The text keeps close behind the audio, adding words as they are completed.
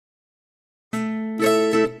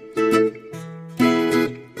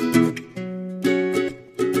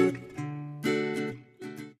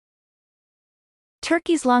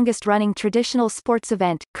Turkey's longest-running traditional sports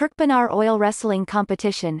event, Kırkpınar Oil Wrestling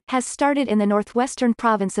competition, has started in the northwestern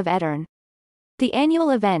province of Edirne. The annual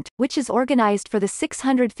event, which is organized for the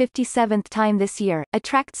 657th time this year,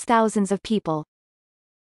 attracts thousands of people.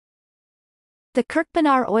 The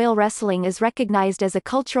Kırkpınar Oil Wrestling is recognized as a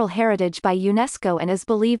cultural heritage by UNESCO and is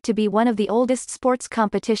believed to be one of the oldest sports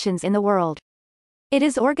competitions in the world. It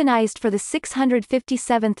is organized for the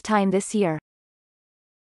 657th time this year.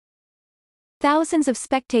 Thousands of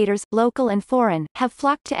spectators, local and foreign, have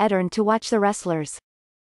flocked to Edirne to watch the wrestlers.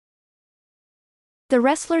 The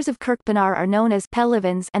wrestlers of Kırkpınar are known as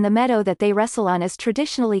Pelivans, and the meadow that they wrestle on is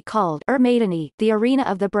traditionally called Maydani, the arena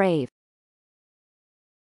of the brave.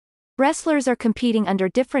 Wrestlers are competing under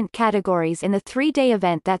different categories in the three-day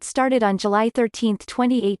event that started on July 13,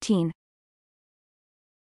 2018.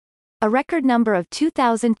 A record number of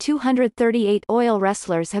 2,238 oil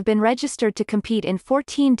wrestlers have been registered to compete in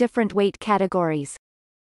 14 different weight categories.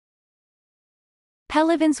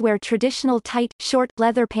 Pelivans wear traditional tight, short,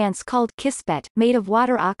 leather pants called kispet, made of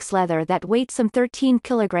water ox leather that weight some 13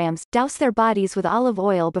 kilograms, douse their bodies with olive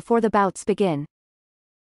oil before the bouts begin.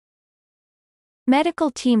 Medical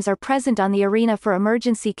teams are present on the arena for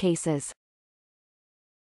emergency cases.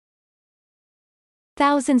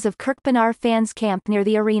 Thousands of Kırkpınar fans camp near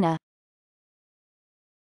the arena.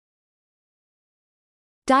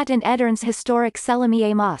 In Edirne's historic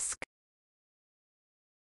Selimiye Mosque.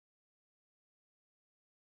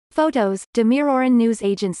 Photos, Demirören News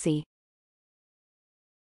Agency.